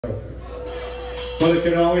But it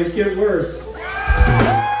can always get worse. Come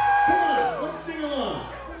on, let's sing along.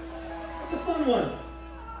 It's a fun one.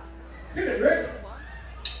 Hit it, Rick.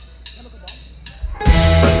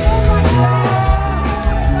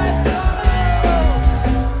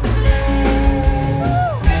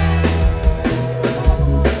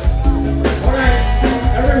 All right,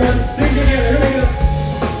 everyone, sing together. Here we go.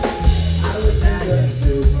 I was in the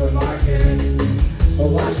supermarket,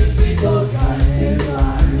 watching people cut in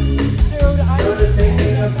line. Started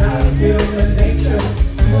thinking about human nature.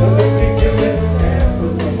 Looking to it, there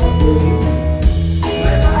was no more blue.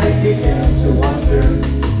 My mind began to wonder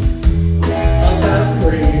about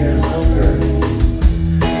greed and hunger.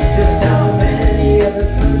 Just how many other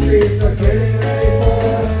countries are getting ready for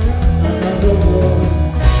another war.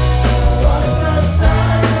 But the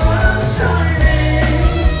sun was shining,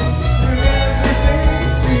 and everything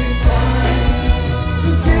seemed fine. So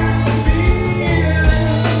can't be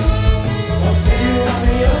I'll see you on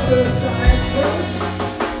the other side first.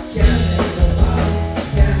 Can't go on.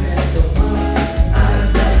 Eyes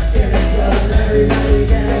like skin and blood, everybody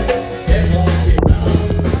dead. It won't be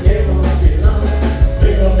long. We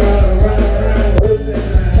gon' go around, losing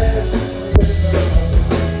our head.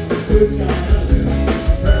 Who's gonna lose?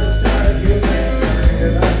 First side you make,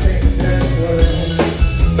 and I think that's worth.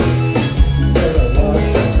 Better wash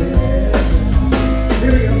up in it.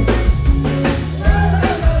 Here we go.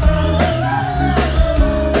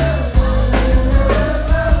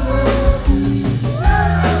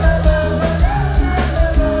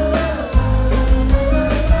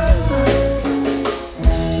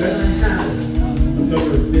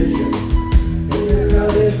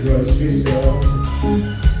 Grocery store.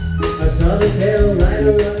 I saw the pale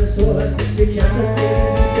rider on his horse,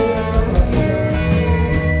 decapitating people out.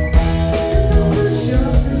 And all the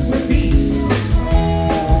shoppers were beasts.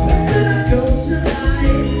 Where could I go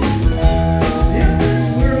tonight? In this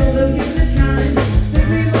world of humankind, that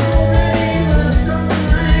we've already lost our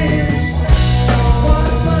minds. What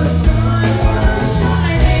the sun was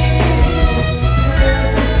shining, and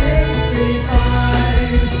everything seemed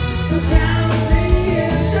fine. So count me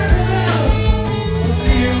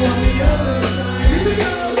on the other side. Here we go.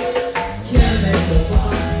 Can they go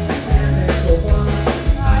on? Can they go on?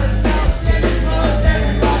 Eyes out, skin closed,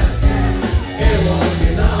 everybody's dead. It won't be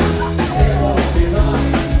long. It won't be long.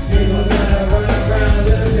 People gonna run around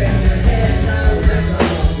losing their heads. Now they're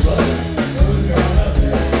gonna blood. Who's gonna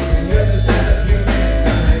pay? And you're the set of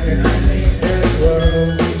humankind, and I think this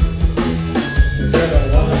world is gonna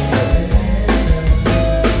wash away.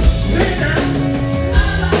 Sing it now.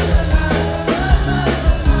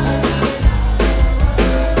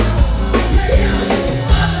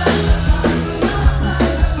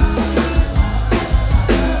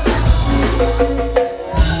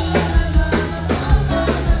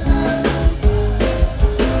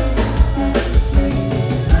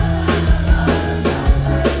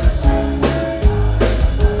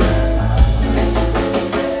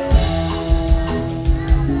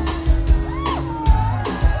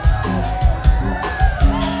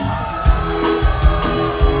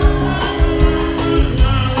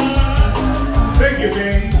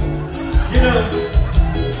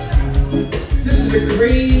 This is a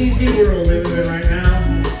crazy world we live in right now.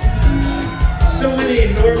 So many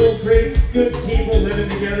normal, great, good people living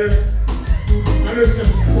together under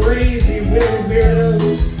some crazy, weird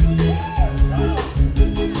weirdos.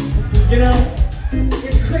 You know,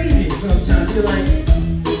 it's crazy sometimes. You're like,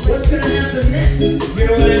 what's gonna happen next? You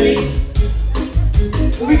know what I mean?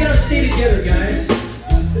 But we gotta stay together, guys.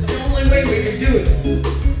 It's the only way we can do it.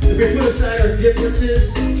 If we put aside our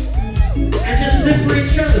differences and just live for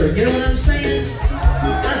each other, you know what I'm saying?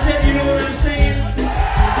 I said, you know what I'm saying?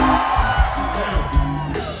 Now,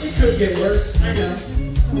 it could get worse, I know.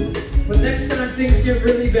 But next time things get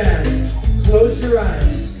really bad, close your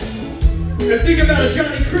eyes and think about a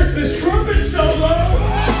Johnny Christmas trumpet solo.